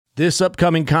This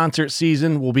upcoming concert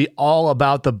season will be all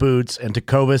about the boots, and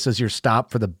Tecovas is your stop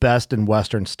for the best in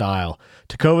Western style.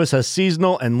 Tecovas has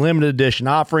seasonal and limited edition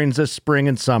offerings this spring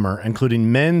and summer,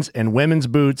 including men's and women's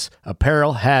boots,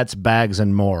 apparel, hats, bags,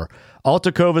 and more. All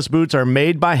Tecovas boots are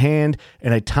made by hand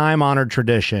in a time-honored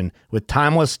tradition with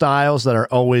timeless styles that are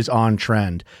always on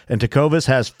trend. And Tecovas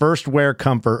has first wear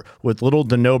comfort with little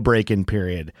to no break-in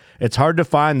period. It's hard to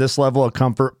find this level of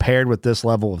comfort paired with this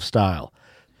level of style.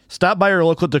 Stop by your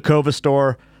local Tecovas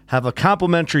store, have a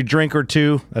complimentary drink or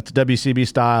two, that's WCB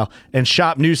style, and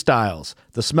shop new styles.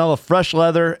 The smell of fresh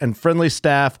leather and friendly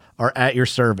staff are at your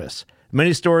service.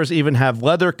 Many stores even have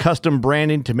leather custom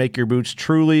branding to make your boots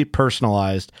truly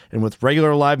personalized. And with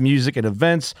regular live music and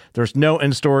events, there's no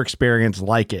in-store experience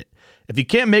like it. If you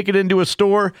can't make it into a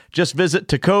store, just visit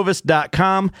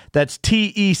tecovas.com. That's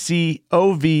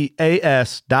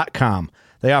TECOVAS.com.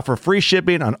 They offer free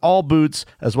shipping on all boots,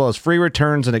 as well as free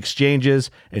returns and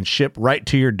exchanges, and ship right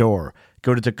to your door.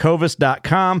 Go to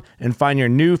tecovas.com and find your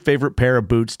new favorite pair of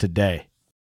boots today.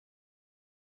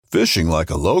 Fishing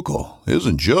like a local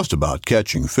isn't just about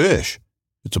catching fish.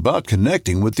 It's about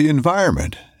connecting with the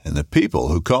environment and the people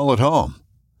who call it home.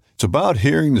 It's about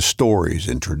hearing the stories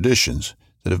and traditions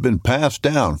that have been passed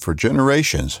down for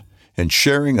generations and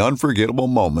sharing unforgettable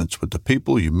moments with the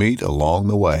people you meet along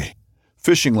the way.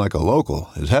 Fishing like a local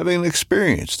is having an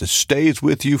experience that stays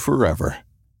with you forever.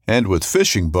 And with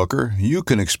Fishing Booker, you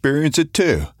can experience it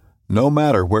too, no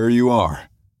matter where you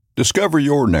are. Discover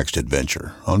your next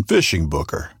adventure on Fishing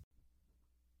Booker.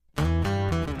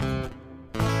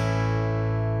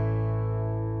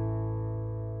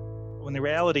 In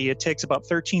reality, it takes about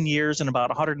 13 years and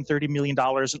about $130 million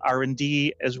in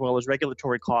R&D as well as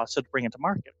regulatory costs to bring it to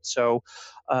market. So,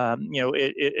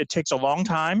 it takes a long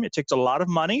time. It takes a lot of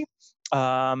money.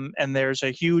 And there's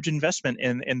a huge investment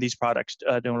in these products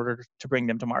in order to bring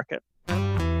them to market.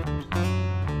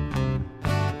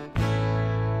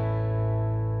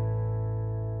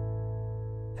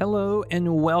 Hello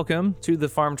and welcome to the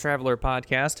Farm Traveler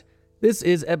Podcast. This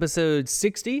is episode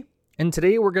 60, and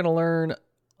today we're going to learn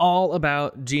all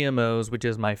about GMOs, which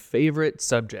is my favorite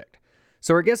subject.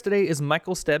 So our guest today is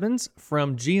Michael Stebbins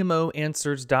from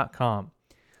GMOanswers.com.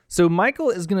 So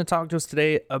Michael is going to talk to us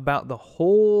today about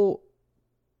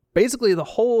basically the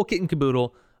whole kit and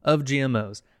caboodle of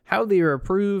GMOs, how they are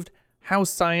approved, how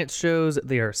science shows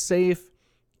they are safe,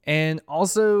 and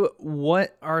also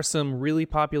what are some really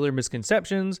popular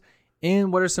misconceptions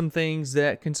and what are some things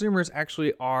that consumers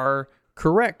actually are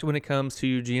correct when it comes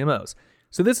to GMOs.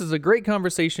 So this is a great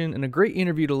conversation and a great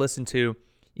interview to listen to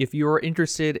if you are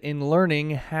interested in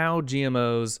learning how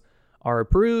GMOs are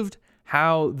approved,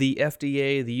 how the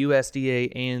FDA, the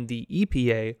USDA, and the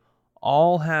EPA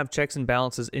all have checks and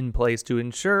balances in place to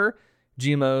ensure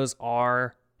GMOs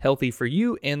are healthy for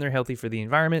you and they're healthy for the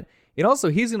environment. And also,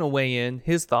 he's going to weigh in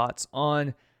his thoughts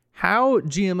on how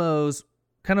GMOs,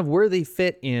 kind of where they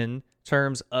fit in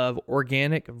terms of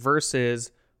organic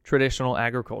versus traditional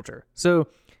agriculture. So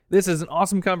this is an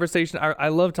awesome conversation. I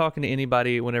love talking to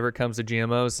anybody whenever it comes to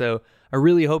GMOs. So I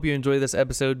really hope you enjoy this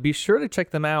episode. Be sure to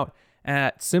check them out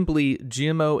at simply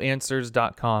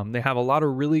GMOanswers.com. They have a lot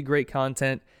of really great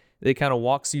content. They kind of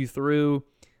walks you through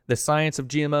the science of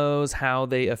GMOs, how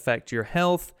they affect your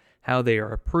health, how they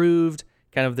are approved,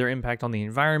 kind of their impact on the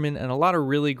environment, and a lot of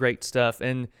really great stuff.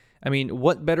 And I mean,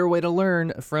 what better way to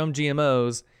learn from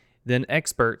GMOs than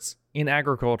experts in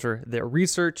agriculture that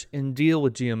research and deal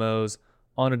with GMOs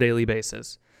on a daily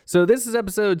basis. So this is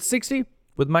episode 60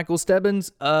 with Michael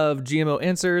Stebbins of GMO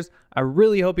Answers. I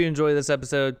really hope you enjoy this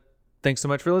episode. Thanks so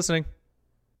much for listening.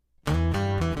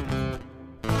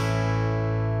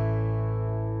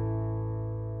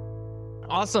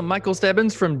 Awesome. Michael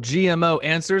Stebbins from GMO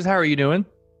Answers. How are you doing?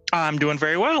 I'm doing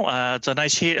very well. It's a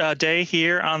nice day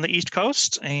here on the East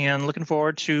Coast, and looking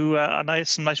forward to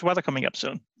some nice weather coming up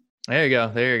soon. There you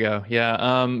go.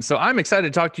 Yeah. So I'm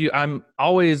excited to talk to you. I'm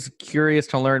always curious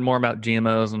to learn more about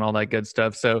GMOs and all that good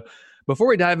stuff. So before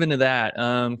we dive into that,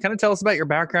 kind of tell us about your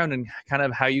background and kind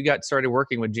of how you got started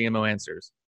working with GMO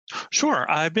Answers. Sure.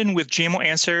 I've been with GMO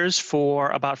Answers for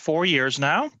about 4 years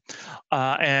now.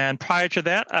 And prior to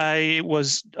that, I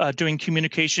was doing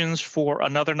communications for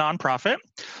another nonprofit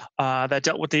that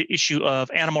dealt with the issue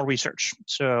of animal research.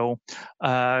 So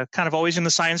kind of always in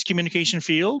the science communication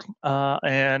field.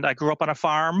 And I grew up on a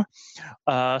farm.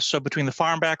 So between the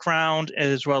farm background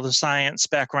as well as the science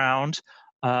background,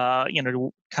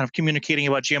 kind of communicating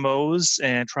about GMOs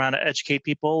and trying to educate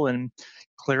people and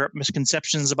clear up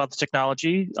misconceptions about the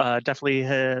technology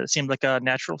definitely seemed like a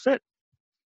natural fit.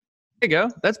 There you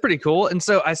go. That's pretty cool. And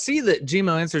so I see that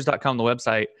GMOanswers.com, the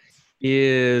website,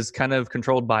 is kind of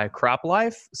controlled by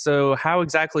CropLife. So how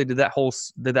exactly did that whole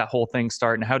thing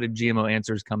start, and how did GMO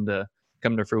Answers come to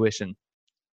fruition?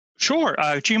 Sure.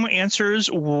 GMO Answers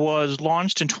was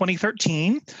launched in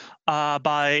 2013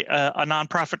 by a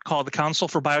nonprofit called the Council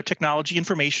for Biotechnology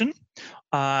Information.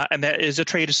 And that is a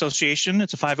trade association.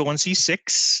 It's a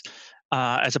 501c6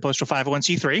 as opposed to a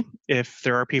 501c3. If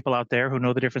there are people out there who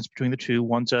know the difference between the two,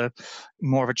 one's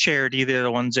more of a charity, the other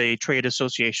one's a trade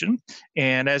association.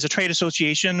 And as a trade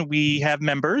association, we have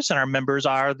members, and our members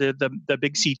are the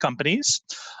big seed companies.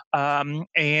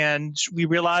 And we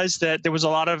realized that there was a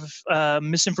lot of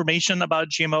misinformation about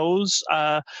GMOs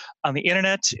on the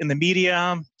internet, in the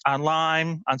media,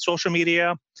 online, on social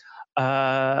media.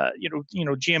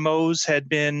 GMOs had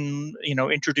been,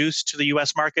 introduced to the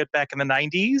U.S. market back in the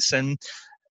 90s, and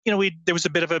there was a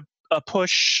bit of a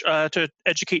push to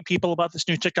educate people about this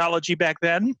new technology back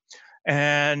then,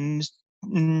 and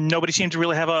nobody seemed to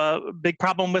really have a big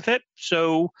problem with it.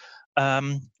 So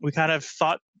we kind of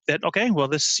thought that, okay, well,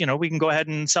 this, we can go ahead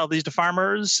and sell these to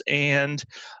farmers, and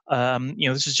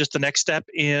this is just the next step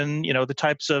in the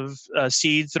types of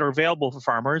seeds that are available for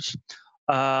farmers.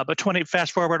 But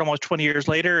fast forward almost 20 years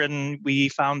later, and we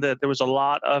found that there was a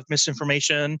lot of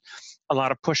misinformation, a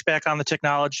lot of pushback on the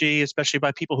technology, especially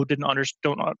by people who don't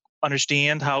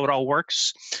understand how it all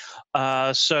works.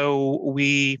 So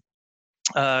we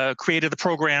created the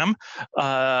program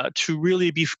to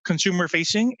really be consumer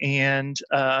facing and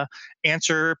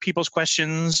answer people's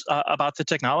questions about the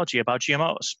technology, about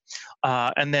GMOs.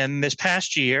 And then this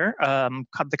past year,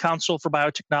 the Council for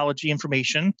Biotechnology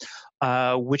Information,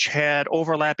 which had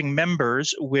overlapping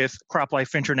members with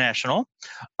CropLife International,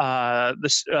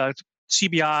 this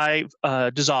CBI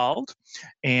dissolved,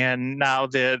 and now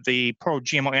the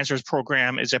GMO Answers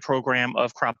program is a program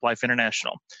of CropLife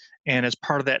International. And as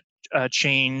part of that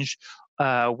change,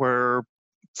 we're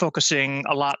focusing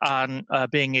a lot on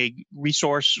being a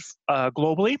resource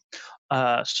globally.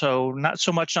 So not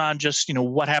so much on just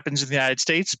what happens in the United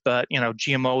States, but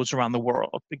GMOs around the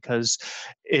world, because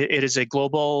it is a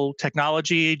global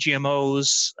technology.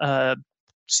 GMOs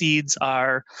seeds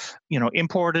are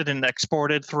imported and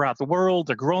exported throughout the world.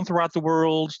 They're grown throughout the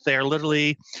world. They're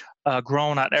literally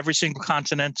grown on every single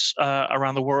continent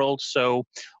around the world. So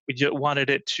we wanted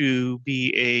it to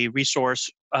be a resource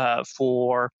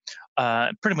for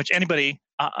pretty much anybody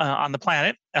on the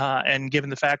planet. And given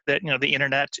the fact that the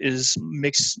internet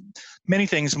makes many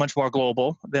things much more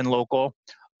global than local,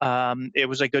 it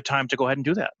was a good time to go ahead and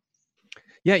do that.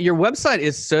 Yeah, your website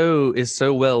is so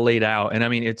well laid out. And I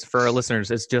mean, it's for our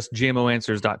listeners, it's just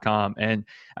gmoanswers.com. And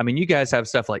I mean, you guys have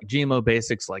stuff like GMO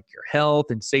basics, like your health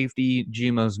and safety,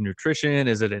 GMO's nutrition,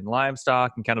 is it in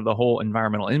livestock, and kind of the whole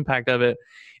environmental impact of it.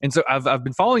 And so I've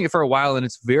been following it for a while, and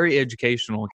it's very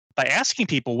educational. By asking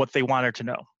people what they wanted to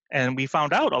know. And we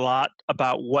found out a lot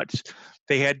about what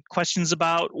they had questions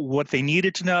about, what they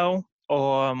needed to know,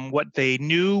 what they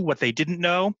knew, what they didn't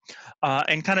know,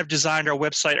 and kind of designed our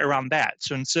website around that.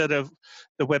 So instead of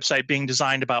the website being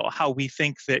designed about how we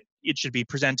think that it should be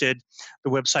presented, the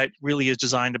website really is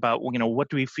designed about, what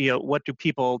do we feel, what do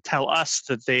people tell us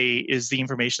that is the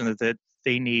information that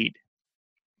they need.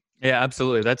 Yeah,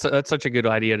 absolutely. That's such a good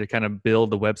idea to kind of build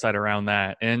the website around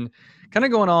that. And kind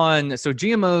of going on, so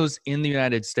GMOs in the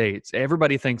United States,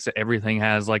 everybody thinks that everything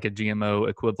has like a GMO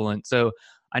equivalent. So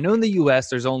I know in the US,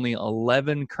 there's only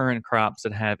 11 current crops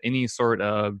that have any sort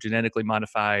of genetically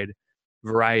modified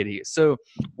variety. So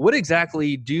what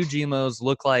exactly do GMOs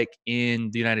look like in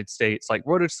the United States? Like,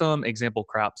 what are some example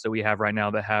crops that we have right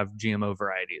now that have GMO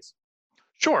varieties?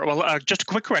 Sure. Well, just a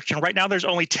quick correction. Right now, there's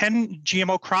only 10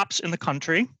 GMO crops in the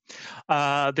country.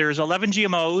 There's 11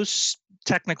 GMOs.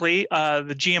 Technically,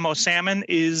 the GMO salmon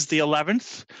is the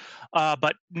 11th,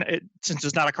 but since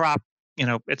it's not a crop,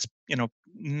 it's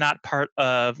not part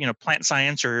of plant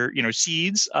science or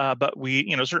seeds. But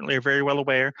we certainly are very well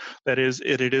aware that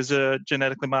it is a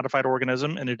genetically modified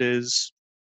organism, and it is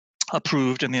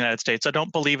approved in the United States. I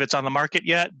don't believe it's on the market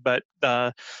yet, but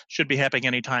should be happening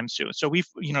anytime soon. So we've,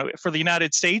 for the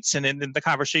United States and in the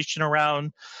conversation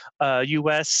around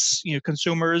U.S.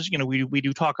 Consumers, we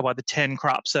do talk about the 10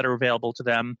 crops that are available to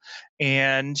them,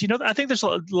 and I think there's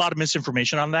a lot of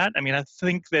misinformation on that. I mean, I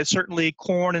think that certainly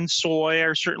corn and soy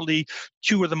are certainly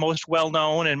two of the most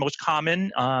well-known and most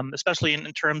common, especially in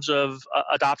terms of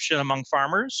adoption among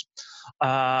farmers,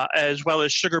 as well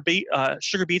as sugar beet.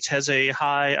 Sugar beets has a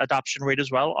high adoption rate as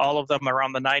well. All of them are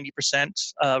around the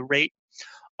 90% rate.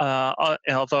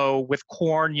 Although with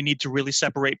corn, you need to really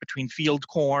separate between field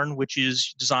corn, which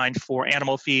is designed for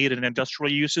animal feed and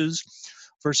industrial uses,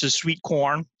 versus sweet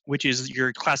corn, which is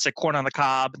your classic corn on the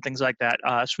cob and things like that.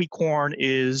 Sweet corn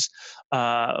is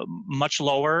much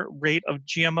lower rate of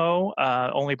GMO,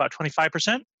 only about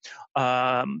 25%.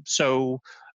 So,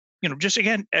 just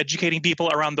again, educating people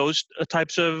around those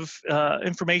types of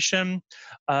information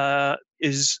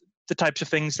is the types of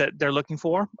things that they're looking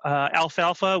for.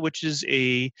 Alfalfa, which is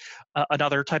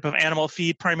another type of animal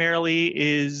feed primarily,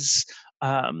 is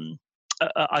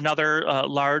another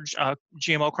large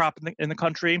GMO crop in the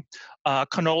country.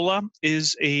 Canola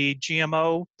is a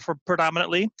GMO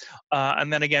predominantly.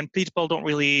 And then again, people don't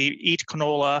really eat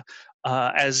canola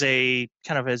as a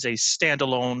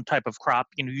standalone type of crop.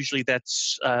 Usually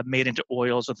that's made into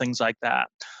oils and things like that.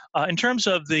 In terms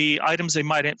of the items they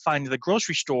might find in the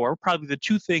grocery store, probably the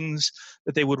two things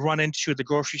that they would run into at the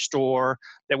grocery store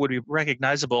that would be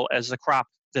recognizable as the crop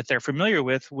that they're familiar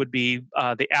with would be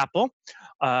the apple.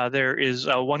 There is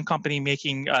one company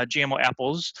making GMO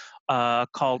apples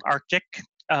called Arctic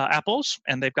apples,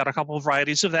 and they've got a couple of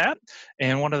varieties of that.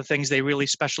 And one of the things they really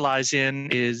specialize in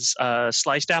is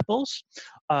sliced apples,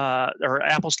 or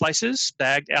apple slices,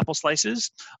 bagged apple slices,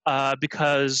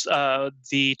 because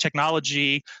the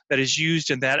technology that is used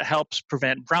in that helps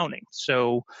prevent browning.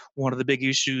 So one of the big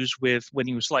issues with when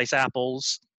you slice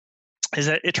apples is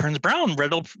that it turns brown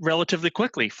relatively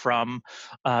quickly from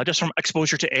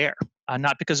exposure to air,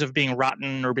 not because of being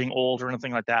rotten or being old or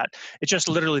anything like that. It's just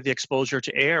literally the exposure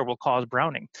to air will cause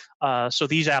browning. So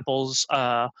these apples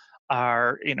have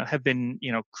been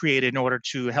created in order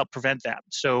to help prevent that.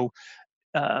 So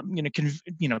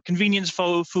convenience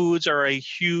foods are a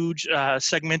huge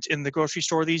segment in the grocery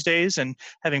store these days, and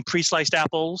having pre-sliced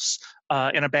apples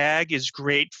in a bag is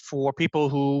great for people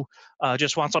who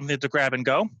just want something to grab and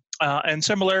go. And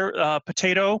similar,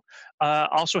 potato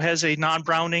also has a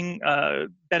non-browning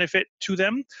benefit to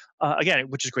them. Again,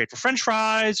 which is great for French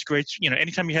fries. Great,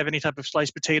 anytime you have any type of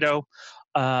sliced potato.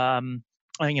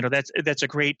 That's a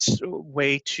great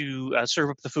way to serve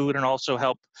up the food and also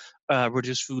help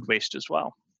reduce food waste as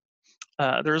well.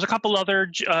 There's a couple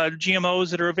other GMOs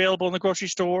that are available in the grocery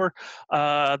store.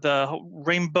 The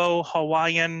Rainbow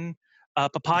Hawaiian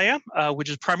papaya, which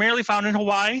is primarily found in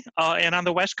Hawaii and on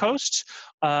the West Coast.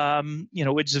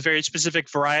 It's a very specific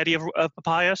variety of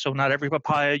papaya, so not every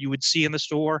papaya you would see in the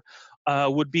store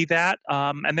would be that.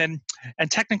 And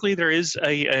technically there is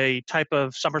a type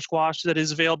of summer squash that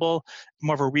is available,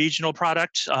 more of a regional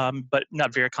product, but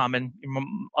not very common. You're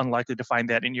unlikely to find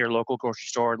that in your local grocery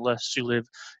store unless you live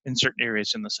in certain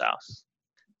areas in the South.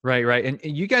 Right. And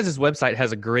you guys' website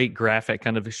has a great graphic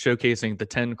kind of showcasing the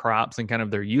 10 crops and kind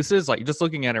of their uses. Like just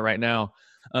looking at it right now,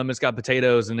 it's got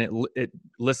potatoes and it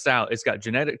lists out, it's got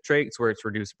genetic traits where it's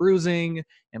reduced bruising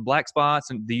and black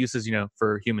spots and the uses,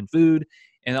 for human food.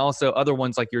 And also other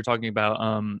ones like you're talking about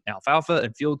alfalfa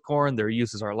and field corn, their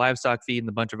uses are livestock feed and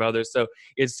a bunch of others. So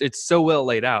it's so well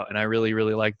laid out. And I really,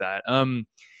 really like that.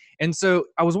 And so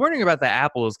I was wondering about the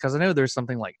apples because I know there's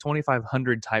something like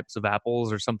 2,500 types of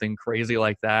apples or something crazy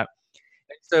like that.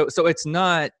 So it's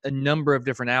not a number of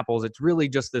different apples. It's really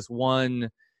just this one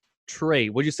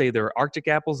trait. Would you say there are Arctic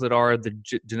apples that are the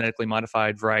genetically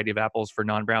modified variety of apples for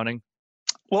non-browning?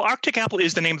 Well, Arctic apple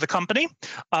is the name of the company,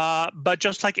 but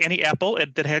just like any apple,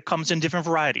 that comes in different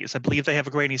varieties. I believe they have a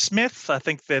Granny Smith. I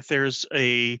think that there's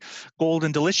a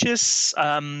Golden Delicious.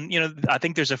 I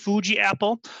think there's a Fuji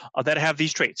apple that have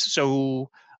these traits. So,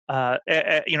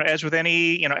 as with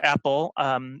any apple,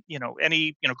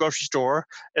 any grocery store,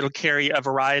 it'll carry a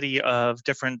variety of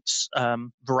different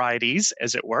varieties,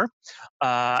 as it were,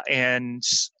 and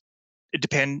it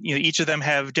depends. Each of them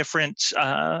have different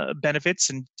benefits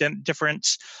and different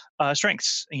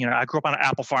strengths. I grew up on an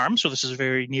apple farm, so this is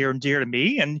very near and dear to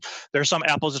me. And there are some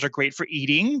apples that are great for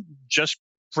eating, just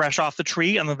fresh off the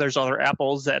tree, and then there's other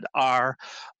apples that are,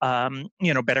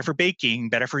 better for baking,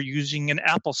 better for using in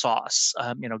applesauce.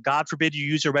 God forbid you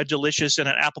use a Red Delicious in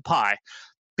an apple pie.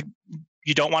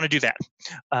 You don't want to do that,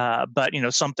 but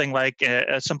something like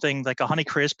a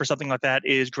Honeycrisp or something like that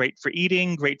is great for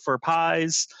eating, great for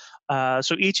pies.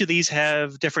 So each of these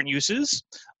have different uses,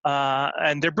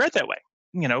 and they're bred that way.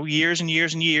 Years and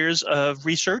years and years of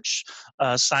research,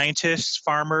 scientists,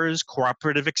 farmers,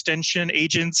 cooperative extension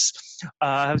agents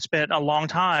have spent a long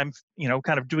time,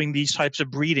 kind of doing these types of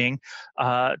breeding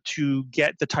to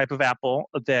get the type of apple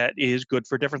that is good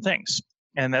for different things.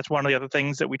 And that's one of the other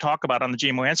things that we talk about on the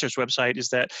GMO Answers website is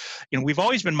that, we've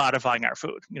always been modifying our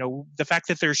food. The fact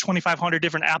that there's 2,500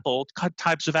 different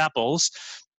types of apples,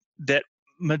 that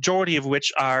majority of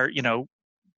which are,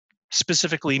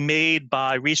 specifically made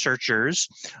by researchers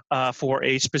for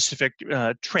a specific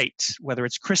trait, whether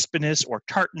it's crispness or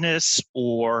tartness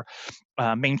or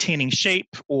maintaining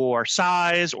shape or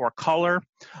size or color.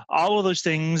 All of those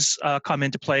things come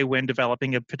into play when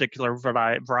developing a particular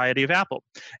variety of apple.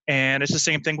 And it's the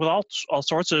same thing with all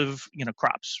sorts of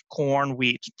crops, corn,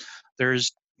 wheat.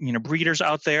 There's breeders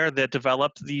out there that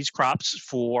develop these crops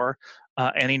for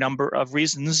any number of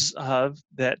reasons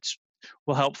that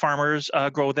will help farmers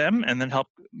grow them and then help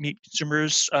meet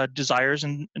consumers' desires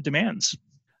and demands.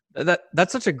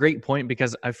 That's such a great point,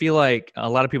 because I feel like a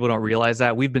lot of people don't realize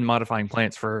that we've been modifying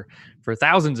plants for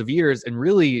thousands of years, and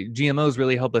really GMOs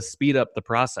really help us speed up the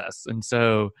process. And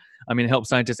so, I mean, help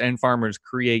scientists and farmers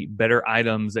create better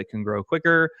items that can grow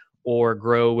quicker or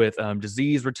grow with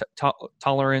disease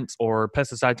tolerance or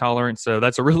pesticide tolerance. So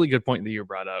that's a really good point that you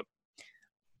brought up.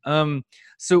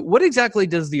 So what exactly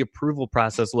does the approval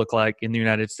process look like in the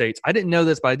United States? I didn't know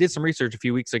this, but I did some research a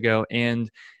few weeks ago,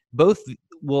 and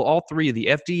all three, the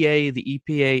FDA, the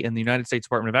EPA, and the United States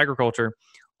Department of Agriculture,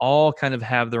 all kind of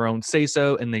have their own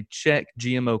say-so, and they check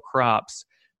GMO crops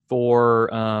for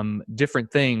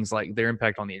different things like their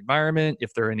impact on the environment,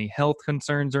 if there are any health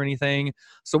concerns or anything.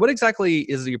 So what exactly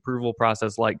is the approval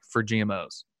process like for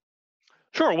GMOs?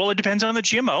 Sure. Well, it depends on the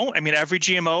GMO. I mean, every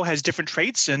GMO has different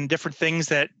traits and different things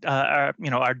that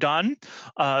are done.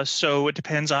 So it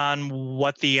depends on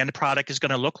what the end product is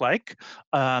going to look like.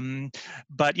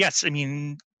 But yes, I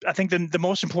mean, I think the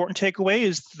most important takeaway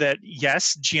is that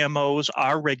yes, GMOs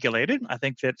are regulated. I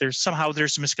think that there's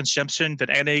a misconception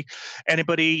that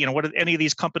anybody, any of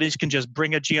these companies can just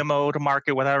bring a GMO to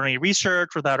market without any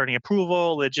research, without any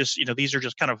approval. It just, these are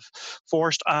just kind of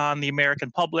forced on the American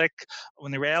public.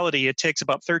 When the reality, it takes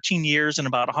about 13 years and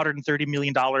about $130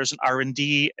 million in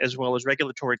R&D as well as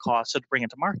regulatory costs to bring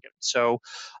it to market. So,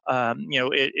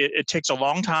 it takes a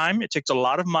long time. It takes a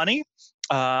lot of money.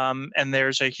 And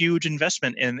there's a huge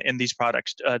investment in these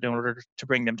products in order to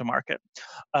bring them to market.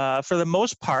 For the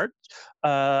most part,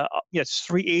 yes,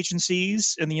 3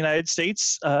 agencies in the United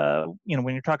States, when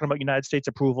you're talking about United States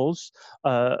approvals,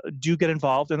 do get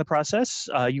involved in the process.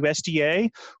 USDA,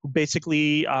 who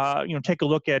basically, take a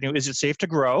look at, is it safe to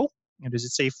grow? And is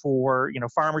it safe for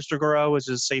farmers to grow? Is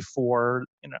it safe for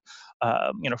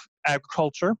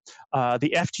agriculture?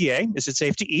 The FDA, is it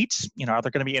safe to eat? Are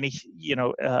there going to be any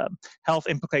health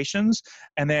implications?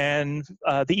 And then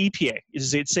the EPA,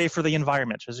 is it safe for the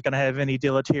environment? Is it going to have any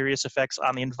deleterious effects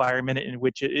on the environment in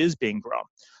which it is being grown?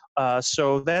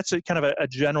 So that's kind of a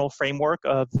general framework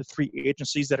of the 3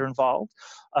 agencies that are involved.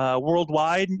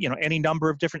 Worldwide, any number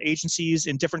of different agencies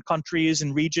in different countries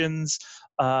and regions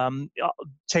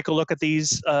take a look at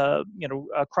these,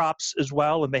 crops as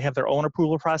well, and they have their own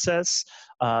approval process.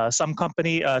 Some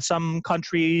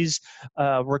countries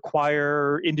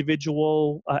require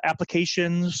individual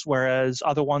applications, whereas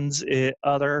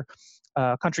other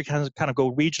country kind of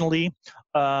go regionally.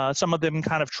 Some of them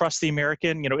kind of trust the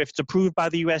American. If it's approved by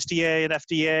the USDA and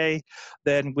FDA,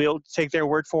 then we'll take their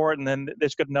word for it, and then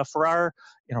it's good enough for our,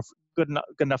 good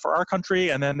enough for our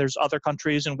country. And then there's other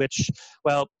countries in which,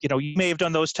 well, you may have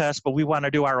done those tests, but we want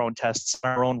to do our own tests,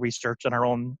 our own research, and our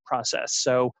own process.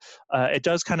 So it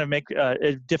does kind of make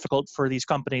it difficult for these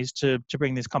companies to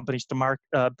bring these companies to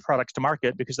products to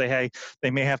market, because they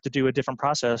may have to do a different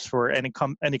process for any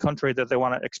country that they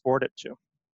want to export it to.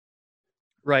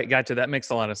 Right, gotcha. That makes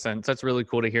a lot of sense. That's really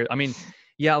cool to hear. I mean,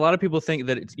 yeah, a lot of people think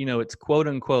that it's quote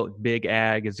unquote big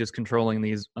ag is just controlling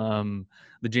these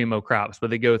the GMO crops, but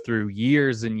they go through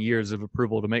years and years of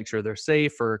approval to make sure they're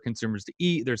safe for consumers to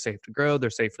eat, they're safe to grow,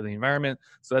 they're safe for the environment.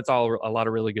 So that's all a lot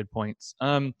of really good points.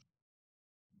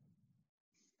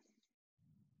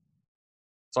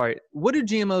 Sorry, what do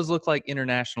GMOs look like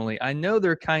internationally? I know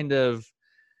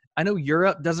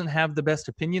Europe doesn't have the best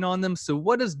opinion on them. So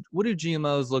what do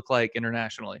GMOs look like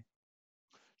internationally?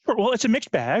 Sure. Well, it's a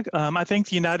mixed bag. I think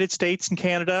the United States and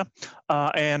Canada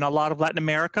and a lot of Latin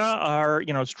America are,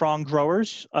 strong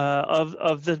growers of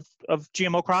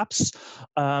GMO crops.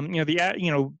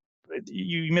 You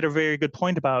made a very good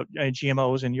point about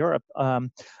GMOs in Europe.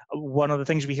 One of the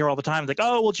things we hear all the time is like,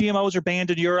 oh, well, GMOs are banned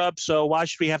in Europe, so why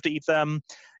should we have to eat them?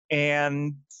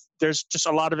 And there's just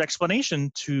a lot of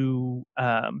explanation to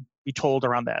be told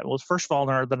around that. Well, first of all,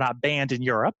 they're not banned in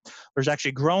Europe. There's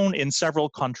actually grown in several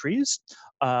countries.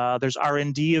 There's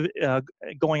R&D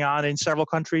going on in several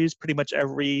countries. Pretty much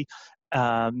every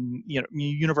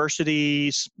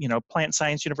university, plant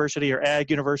science university or ag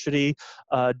university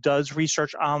does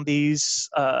research on these,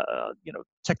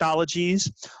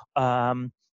 technologies.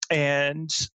 And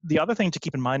the other thing to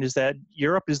keep in mind is that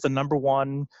Europe is the number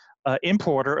one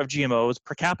importer of GMOs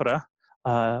per capita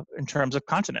in terms of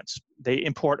continents. They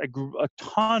import a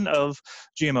ton of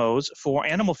GMOs for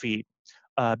animal feed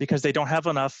because they don't have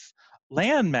enough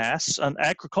land mass and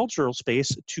agricultural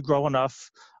space to grow enough,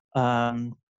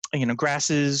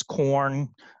 grasses, corn,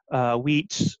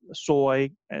 wheat, soy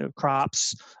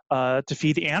crops to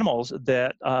feed the animals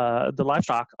that the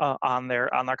livestock on their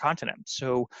continent.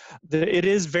 So it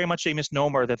is very much a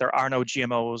misnomer that there are no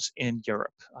GMOs in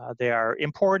Europe. They are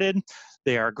imported,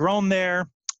 they are grown there,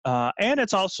 and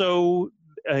it's also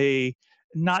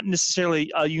not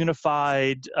necessarily a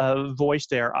unified voice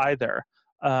there either.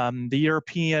 The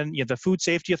European, the Food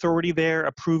Safety Authority there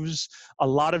approves a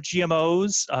lot of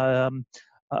GMOs.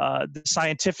 The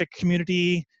scientific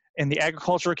community and the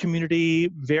agricultural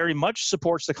community very much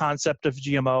supports the concept of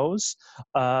GMOs,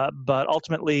 but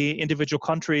ultimately individual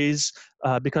countries,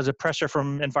 because of pressure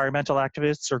from environmental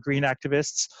activists or green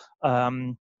activists,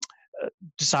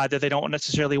 decide that they don't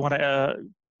necessarily want to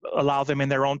allow them in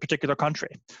their own particular country.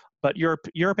 But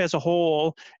Europe as a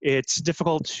whole, it's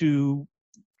difficult to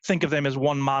think of them as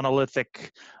one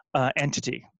monolithic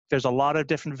entity. There's a lot of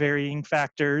different varying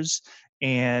factors,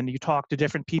 and you talk to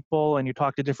different people and you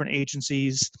talk to different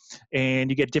agencies, and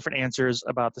you get different answers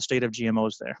about the state of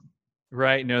GMOs there.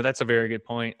 Right. No, that's a very good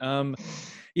point.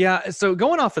 Yeah. So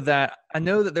going off of that, I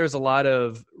know that there's a lot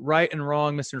of right and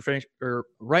wrong misinformation or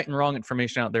right and wrong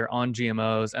information out there on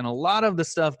GMOs, and a lot of the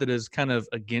stuff that is kind of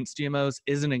against GMOs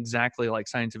isn't exactly like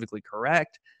scientifically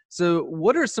correct. So,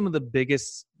 what are some of the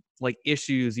biggest like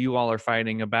issues you all are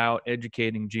fighting about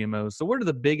educating GMOs? So, what are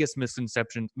the biggest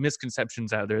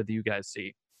misconceptions out there that you guys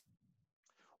see?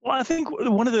 Well, I think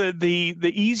one of the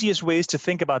easiest ways to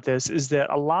think about this is that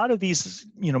a lot of these,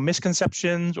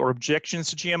 misconceptions or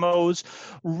objections to GMOs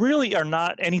really are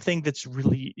not anything that's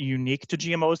really unique to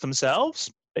GMOs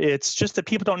themselves. It's just that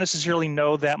people don't necessarily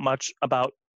know that much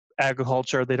about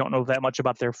agriculture. They don't know that much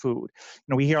about their food.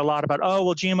 We hear a lot about, oh,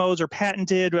 well, GMOs are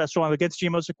patented, so I'm against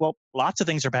GMOs. Well, lots of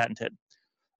things are patented.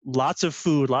 Lots of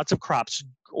food, lots of crops,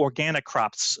 organic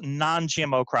crops,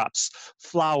 non-GMO crops,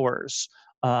 flowers.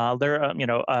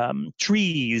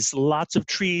 Trees. Lots of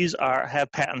trees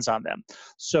have patents on them.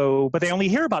 So, but they only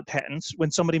hear about patents when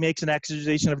somebody makes an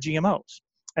accusation of GMOs.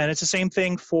 And it's the same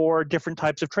thing for different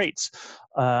types of traits.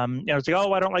 It's like,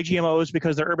 oh, I don't like GMOs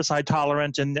because they're herbicide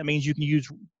tolerant, and that means you can use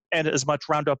as much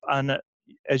Roundup on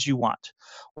as you want.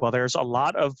 Well, there's a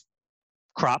lot of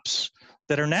crops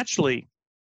that are naturally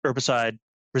herbicide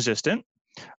resistant.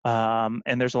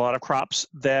 And there's a lot of crops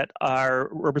that are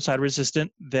herbicide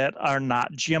resistant that are not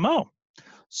GMO.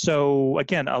 So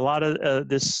again, a lot of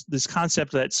this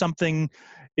concept that something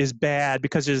is bad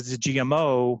because it's a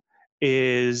GMO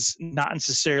is not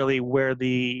necessarily where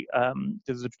the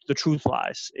truth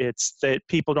lies. It's that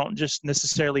people don't just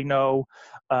necessarily know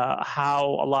how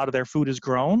a lot of their food is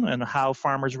grown and how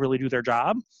farmers really do their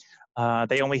job.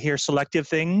 They only hear selective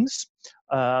things,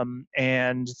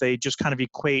 and they just kind of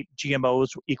equate GMOs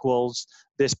equals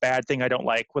this bad thing I don't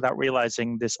like without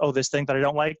realizing this thing that I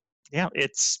don't like, yeah,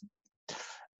 it's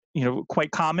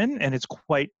quite common, and it's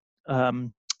quite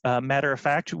matter of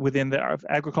fact within the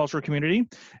agricultural community.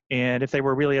 And if they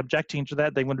were really objecting to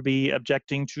that, they would be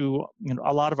objecting to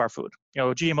a lot of our food.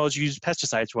 GMOs use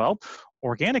pesticides. Well,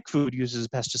 organic food uses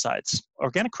pesticides.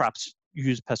 Organic crops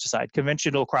use pesticide.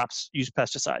 Conventional crops use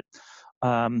pesticide.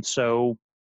 So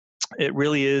it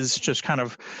really is just kind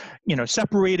of,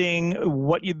 separating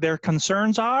what their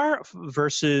concerns are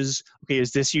versus, okay,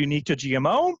 is this unique to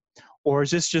GMO? Or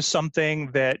is this just something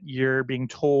that you're being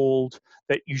told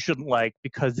that you shouldn't like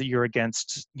because you're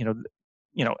against,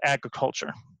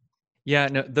 agriculture? Yeah,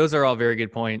 no, those are all very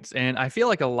good points. And I feel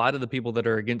like a lot of the people that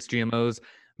are against GMOs,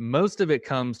 most of it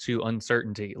comes to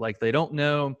uncertainty. Like they don't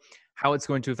know how it's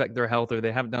going to affect their health, or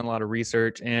they haven't done a lot of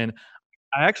research. And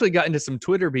I actually got into some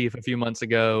Twitter beef a few months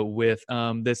ago with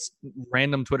this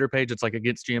random Twitter page. It's like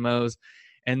against GMOs.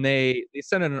 And they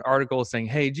sent in an article saying,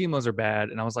 hey, GMOs are bad.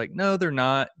 And I was like, no, they're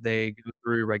not. They go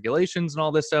through regulations and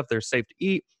all this stuff. They're safe to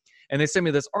eat. And they sent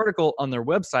me this article on their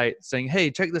website saying,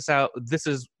 hey, check this out. This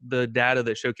is the data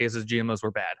that showcases GMOs were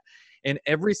bad. And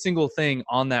every single thing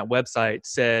on that website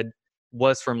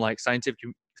was from like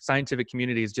scientific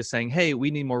communities just saying, hey,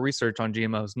 we need more research on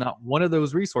GMOs. Not one of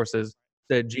those resources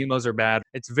said GMOs are bad.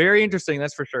 It's very interesting,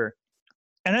 that's for sure.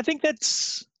 And I think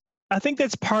that's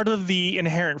part of the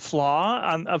inherent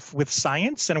flaw with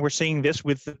science, and we're seeing this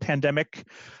with the pandemic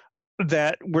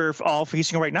that we're all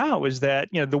facing right now, is that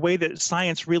the way that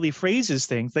science really phrases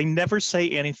things, they never say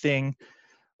anything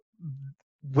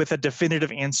with a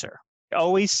definitive answer. They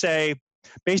always say,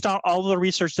 based on all of the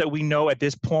research that we know at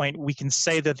this point, we can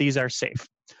say that these are safe.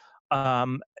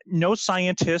 no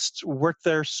scientist worth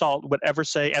their salt would ever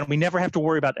say, and we never have to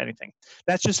worry about anything.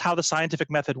 That's just how the scientific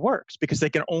method works, because they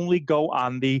can only go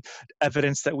on the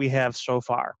evidence that we have so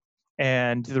far.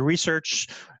 And the research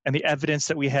and the evidence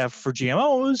that we have for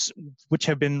GMOs, which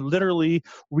have been literally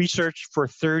researched for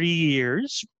 30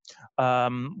 years,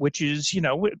 which is,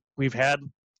 we've had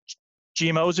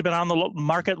GMOs have been on the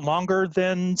market longer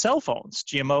than cell phones.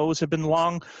 GMOs have been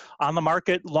on the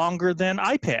market longer than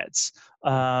iPads.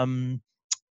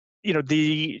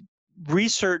 The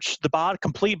research,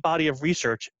 complete body of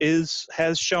research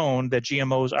has shown that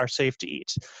GMOs are safe to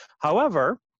eat.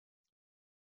 However,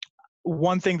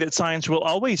 one thing that science will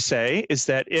always say is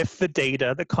that if the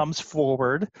data that comes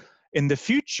forward in the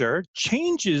future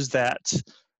changes that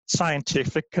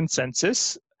scientific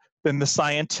consensus, then the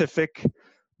scientific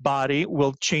body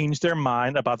will change their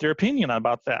mind about their opinion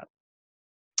about that.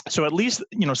 So at least,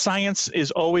 science is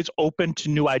always open to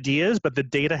new ideas, but the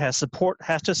data has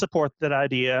to support that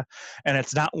idea. And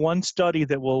it's not one study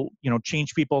that will,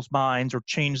 change people's minds or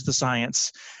change the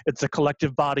science. It's a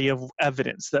collective body of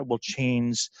evidence that will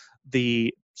change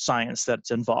the science that's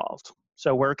involved.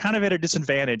 So we're kind of at a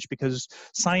disadvantage because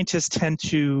scientists tend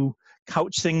to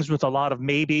couch things with a lot of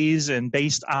maybes and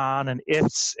based on and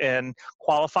ifs and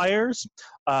qualifiers,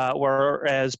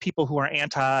 whereas people who are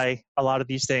anti a lot of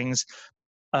these things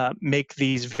make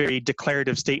these very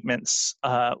declarative statements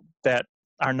that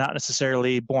are not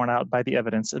necessarily borne out by the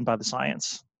evidence and by the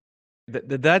science.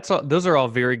 Those are all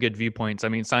very good viewpoints. I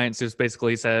mean, science just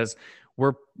basically says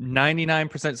we're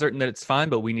 99% certain that it's fine,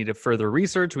 but we need to further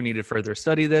research. We need to further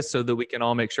study this so that we can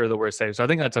all make sure that we're safe. So I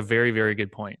think that's a very, very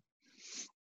good point.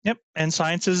 Yep. And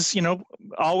science is,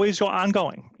 always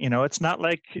ongoing. It's not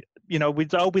like, we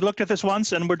looked at this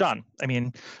once and we're done. I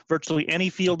mean, virtually any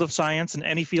field of science and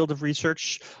any field of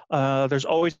research, there's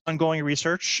always ongoing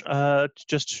research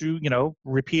just to,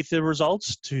 repeat the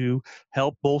results to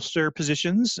help bolster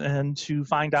positions and to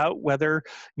find out whether,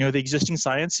 the existing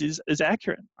science is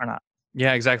accurate or not.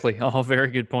 Yeah, exactly. All very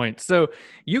good points. So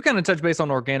you kind of touched base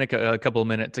on organic a couple of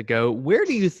minutes ago. Where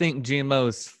do you think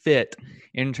GMOs fit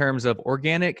in terms of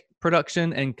organic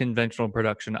production and conventional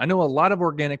production? I know a lot of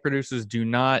organic producers do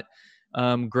not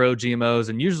grow GMOs,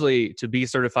 and usually to be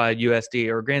certified USDA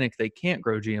organic, they can't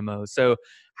grow GMOs. So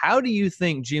how do you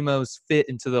think GMOs fit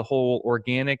into the whole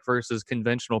organic versus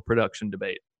conventional production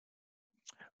debate?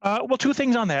 Well, two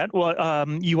things on that. Well,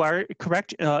 you are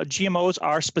correct. GMOs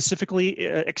are specifically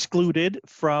excluded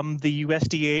from the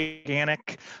USDA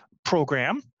organic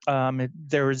program.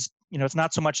 There is, it's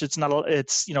not so much. It's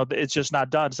just not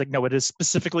done. It's like, no, it is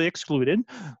specifically excluded.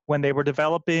 When they were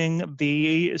developing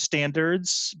the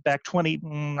standards back 20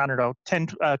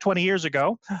 years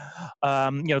ago,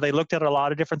 they looked at a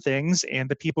lot of different things, and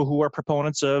the people who are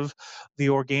proponents of the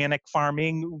organic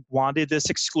farming wanted this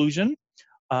exclusion.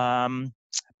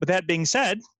 But that being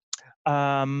said,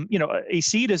 a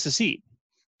seed is a seed.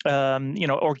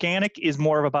 Organic is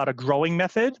more about a growing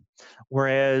method,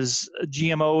 whereas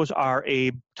GMOs are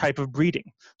a type of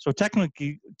breeding. So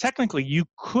technically, you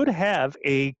could have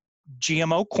a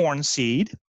GMO corn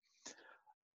seed,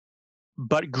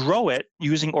 but grow it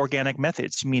using organic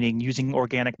methods, meaning using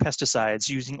organic pesticides,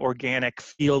 using organic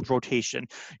field rotation,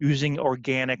 using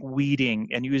organic weeding,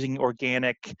 and using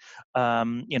organic,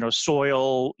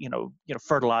 soil,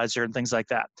 fertilizer and things like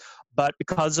that. But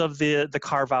because of the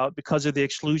carve out, because of the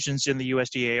exclusions in the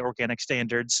USDA organic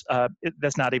standards,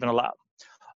 that's not even allowed.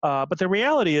 But the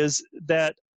reality is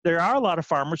that there are a lot of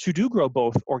farmers who do grow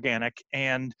both organic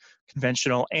and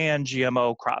conventional and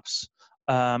GMO crops.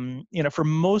 For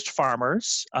most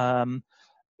farmers,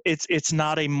 it's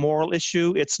not a moral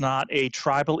issue. It's not a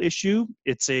tribal issue.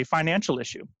 It's a financial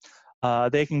issue.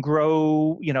 They can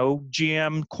grow,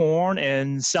 GM corn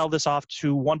and sell this off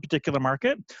to one particular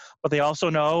market, but they also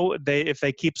know if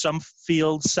they keep some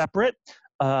fields separate,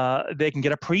 they can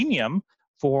get a premium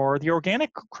for the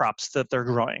organic crops that they're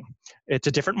growing. It's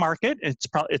a different market.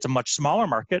 It's a much smaller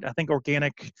market. I think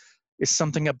organic is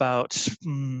something about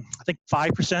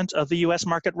 5% of the U.S.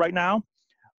 market right now,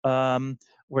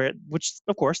 which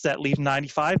of course that leaves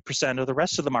 95% of the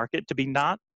rest of the market to be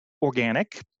not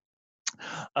organic.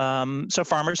 So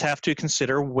farmers have to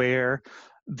consider where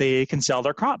they can sell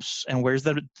their crops and where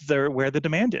the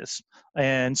demand is.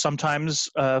 And sometimes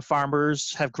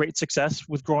farmers have great success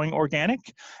with growing organic,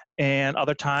 and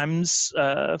other times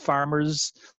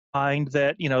farmers find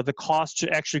that the cost to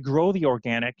actually grow the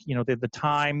organic, the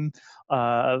time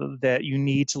that you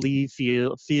need to leave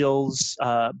fields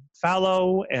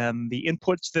fallow, and the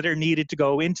inputs that are needed to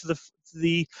go into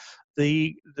the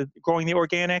growing the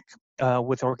organic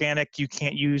With organic, you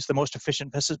can't use the most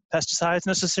efficient pesticides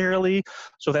necessarily,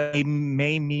 so that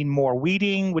may mean more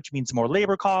weeding, which means more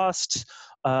labor costs,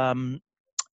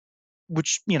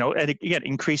 which and again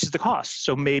increases the cost.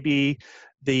 So maybe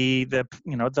the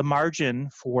margin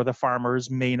for the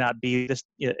farmers may not be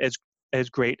as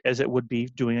great as it would be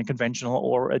doing a conventional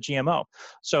or a GMO.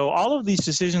 So all of these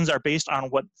decisions are based on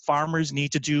what farmers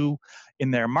need to do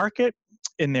in their market,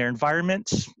 in their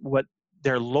environment, what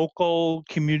their local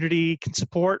community can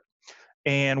support,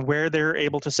 and where they're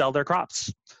able to sell their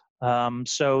crops.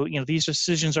 So these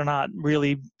decisions are not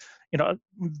really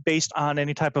based on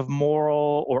any type of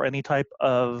moral or any type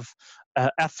of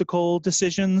ethical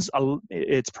decisions.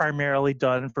 It's primarily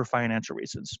done for financial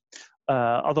reasons.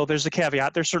 Although there's a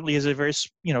caveat, there certainly is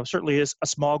a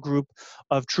small group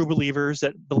of true believers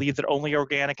that believe that only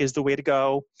organic is the way to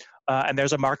go, and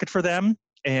there's a market for them,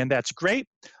 and that's great.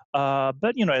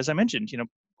 But as I mentioned,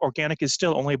 organic is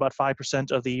still only about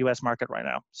 5% of the U.S. market right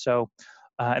now. So,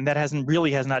 and that has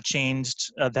not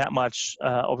changed that much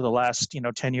over the last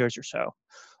 10 years or so.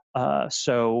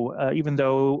 So even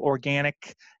though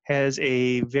organic has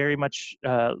a very much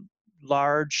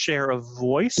large share of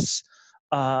voice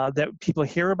that people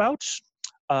hear about,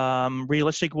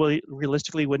 realistically,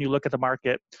 when you look at the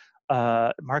market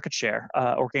share,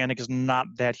 organic is not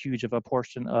that huge of a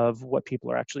portion of what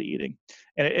people are actually eating.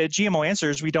 And at GMO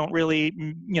Answers, we don't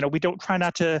really, we don't try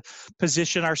not to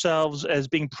position ourselves as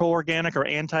being pro-organic or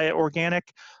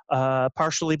anti-organic,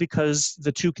 partially because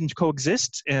the two can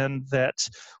coexist, and that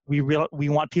we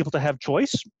want people to have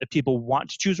choice. If people want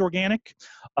to choose organic,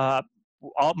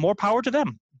 more power to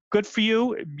them. Good for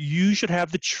you. You should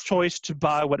have the choice to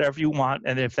buy whatever you want,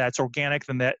 and if that's organic,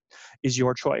 then that is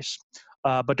your choice.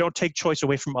 But don't take choice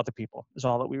away from other people is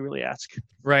all that we really ask.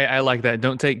 Right. I like that.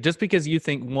 Just because you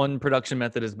think one production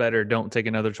method is better, don't take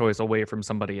another choice away from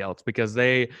somebody else, because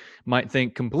they might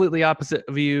think completely opposite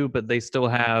of you, but they still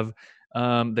have,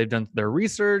 they've done their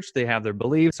research, they have their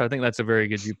beliefs. So I think that's a very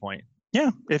good viewpoint.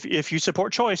 Yeah. If you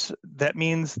support choice, that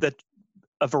means that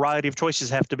a variety of choices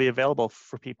have to be available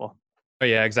for people. Oh,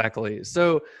 yeah, exactly.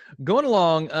 So going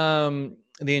along,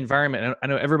 the environment, I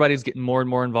know everybody's getting more and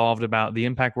more involved about the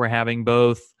impact we're having,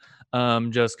 both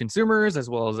just consumers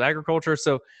as well as agriculture.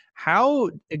 So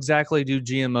how exactly do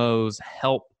GMOs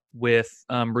help with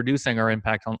reducing our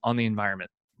impact on the environment?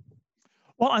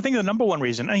 Well, I think the number one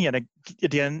reason, and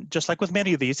again, just like with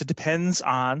many of these, it depends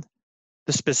on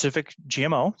the specific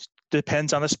GMO,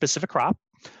 depends on the specific crop.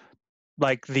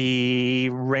 Like the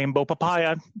rainbow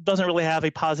papaya doesn't really have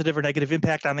a positive or negative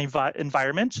impact on the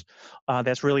environment.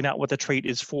 That's really not what the trait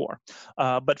is for.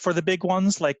 But for the big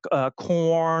ones like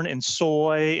corn and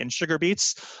soy and sugar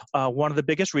beets, one of the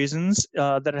biggest reasons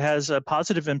that it has a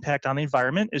positive impact on the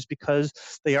environment is because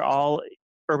they are all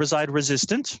herbicide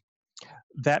resistant.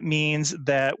 That means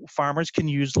that farmers can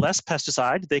use less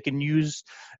pesticide. They can use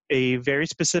a very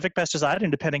specific pesticide,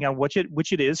 and depending on which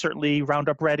it is, certainly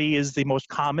Roundup Ready is the most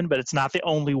common, but it's not the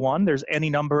only one. There's any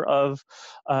number of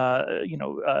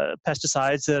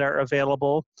pesticides that are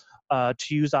available to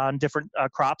use on different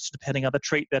crops, depending on the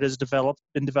trait that has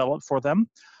been developed for them.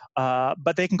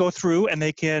 But they can go through and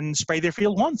they can spray their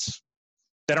field once.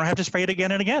 They don't have to spray it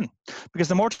again and again, because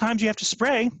the more times you have to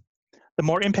spray, the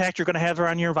more impact you're going to have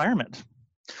on your environment.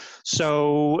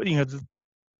 So,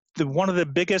 one of the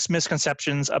biggest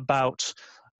misconceptions about,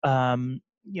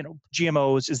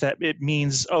 GMOs is that it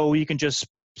means, you can just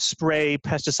spray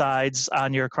pesticides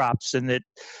on your crops and that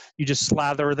you just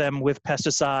slather them with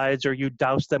pesticides or you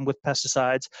douse them with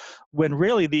pesticides, when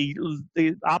really the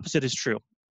opposite is true.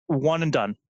 One and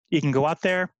done. You can go out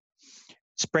there,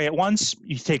 spray it once,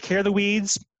 you take care of the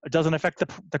weeds, it doesn't affect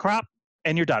the crop,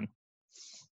 and you're done.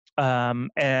 And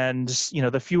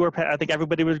the fewer, I think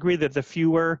everybody would agree that the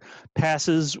fewer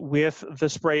passes with the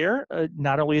sprayer,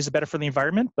 not only is it better for the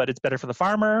environment, but it's better for the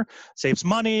farmer, saves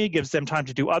money, gives them time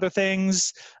to do other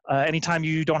things. Anytime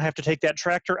you don't have to take that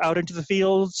tractor out into the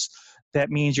fields,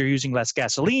 that means you're using less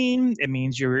gasoline. It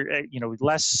means you're,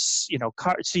 less,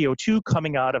 CO2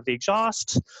 coming out of the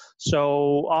exhaust.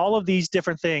 So all of these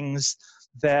different things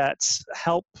that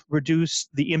help reduce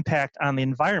the impact on the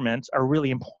environment are really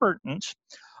important.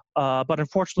 But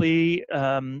unfortunately,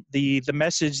 the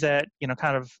message that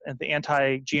kind of the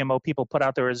anti-GMO people put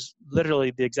out there is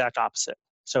literally the exact opposite.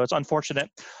 So it's unfortunate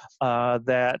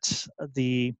that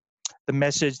the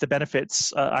message, the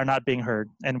benefits are not being heard,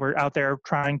 and we're out there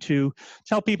trying to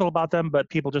tell people about them, but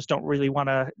people just don't really want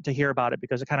to hear about it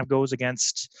because it kind of goes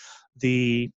against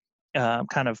the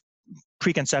kind of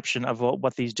preconception of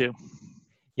what these do.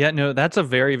 Yeah, no, that's a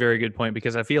very, very good point,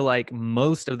 because I feel like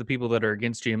most of the people that are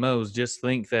against GMOs just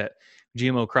think that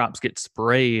GMO crops get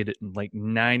sprayed like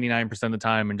 99% of the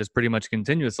time and just pretty much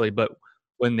continuously. But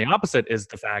when the opposite is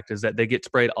the fact, is that they get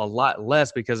sprayed a lot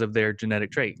less because of their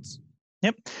genetic traits.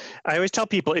 Yep. I always tell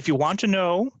people, if you want to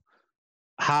know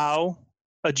how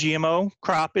a GMO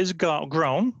crop is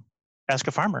grown, ask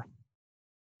a farmer.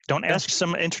 Don't ask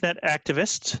some internet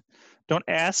activist. Don't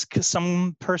ask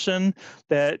some person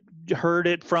that heard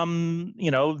it from,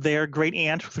 their great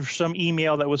aunt through some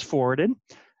email that was forwarded.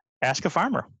 Ask a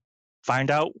farmer. Find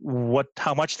out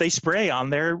how much they spray on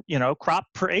their, crop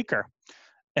per acre,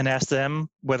 and ask them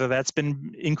whether that's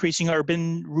been increasing or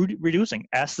been reducing.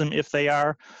 Ask them if they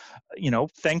are,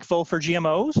 thankful for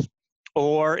GMOs,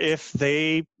 or if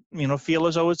they, feel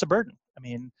as though it's a burden. I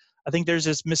mean, I think there's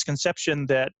this misconception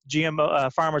that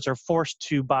GMO farmers are forced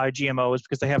to buy GMOs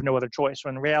because they have no other choice.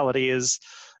 When reality is,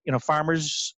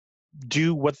 farmers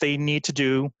do what they need to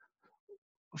do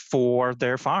for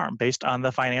their farm based on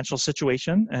the financial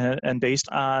situation and based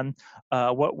on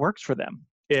what works for them.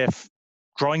 If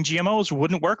growing GMOs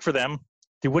wouldn't work for them,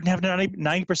 they wouldn't have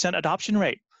 90% adoption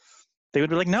rate. They would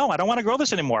be like, no, I don't want to grow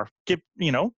this anymore.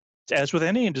 As with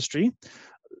any industry,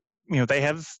 they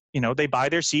have, they buy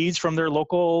their seeds from their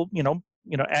local,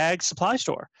 ag supply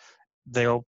store.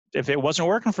 If it wasn't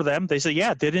working for them, they say,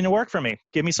 yeah, it didn't work for me.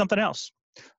 Give me something else.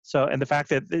 So, and the fact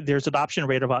that there's adoption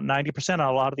rate of about 90% on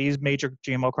a lot of these major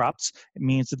GMO crops, it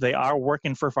means that they are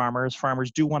working for farmers.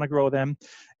 Farmers do want to grow them,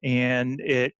 and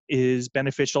it is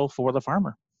beneficial for the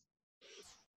farmer.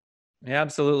 Yeah,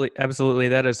 absolutely. Absolutely.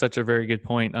 That is such a very good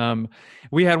point.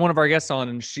 We had one of our guests on,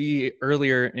 and she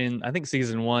earlier in, I think,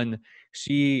 season 1,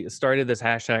 she started this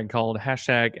hashtag called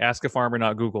 #AskAFarmer,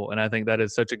 not Google. And I think that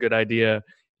is such a good idea.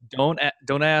 Don't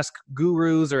ask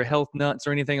gurus or health nuts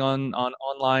or anything on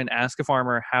online. Ask a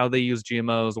farmer how they use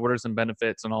GMOs, what are some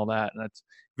benefits and all that. And that's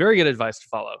very good advice to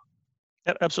follow.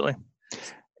 Yep, absolutely.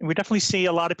 We definitely see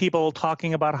a lot of people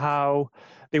talking about how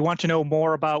they want to know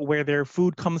more about where their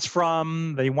food comes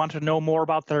from. They want to know more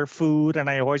about their food.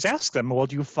 And I always ask them, well,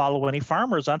 do you follow any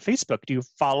farmers on Facebook? Do you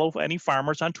follow any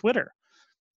farmers on Twitter?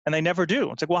 And they never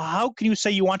do. It's like, well, how can you say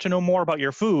you want to know more about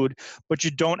your food, but you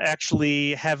don't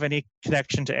actually have any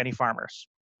connection to any farmers?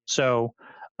 So,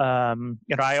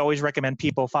 I always recommend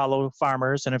people follow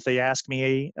farmers, and if they ask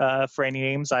me for any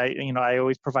names, I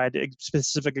always provide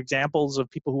specific examples of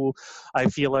people who I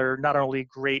feel are not only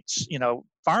great,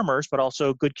 farmers, but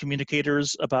also good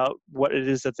communicators about what it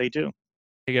is that they do.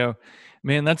 There you go,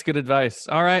 man. That's good advice.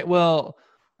 All right, well,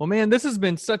 man, this has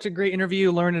been such a great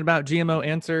interview learning about GMO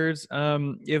Answers.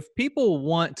 If people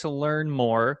want to learn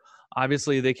more,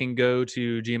 obviously they can go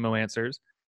to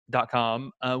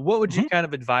GMOanswers.com. What would you kind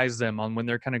of advise them on when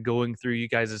they're kind of going through you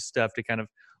guys' stuff to kind of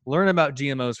learn about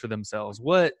GMOs for themselves?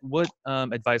 What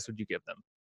advice would you give them?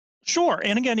 Sure.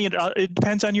 And again, it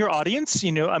depends on your audience.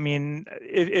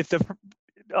 If the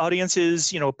audience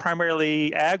is,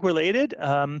 primarily ag related,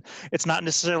 it's not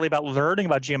necessarily about learning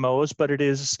about GMOs, but it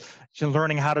is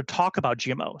learning how to talk about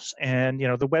GMOs. And,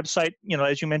 the website,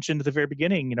 as you mentioned at the very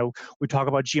beginning, we talk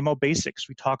about GMO basics.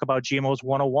 We talk about GMOs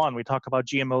 101. We talk about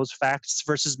GMOs facts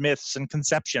versus myths and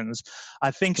conceptions.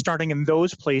 I think starting in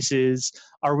those places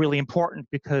are really important,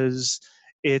 because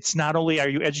it's not only are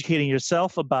you educating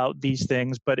yourself about these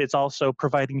things, but it's also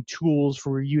providing tools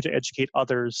for you to educate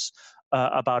others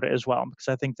about it as well. Because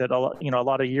I think that a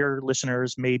lot of your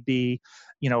listeners may be,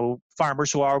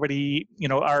 farmers who already,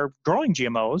 are growing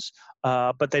GMOs,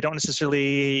 but they don't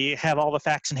necessarily have all the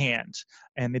facts in hand,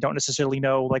 and they don't necessarily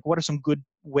know, like, what are some good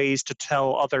ways to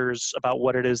tell others about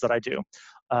what it is that I do.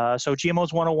 So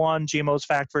GMOs 101, GMOs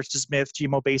fact versus myth,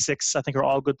 GMO basics, I think are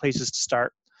all good places to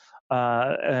start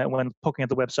when poking at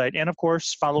the website. And of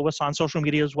course, follow us on social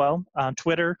media as well, on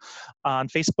Twitter, on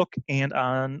Facebook, and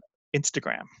on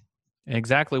Instagram.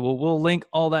 Exactly. Well, we'll link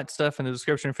all that stuff in the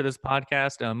description for this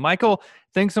podcast. Michael,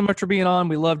 thanks so much for being on.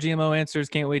 We love GMO Answers.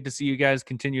 Can't wait to see you guys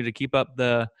continue to keep up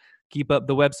the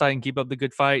website and keep up the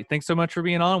good fight. Thanks so much for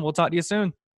being on. We'll talk to you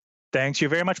soon. Thanks. You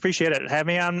very much appreciate it. Have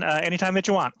me on anytime that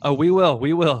you want. Oh, we will.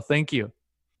 We will. Thank you.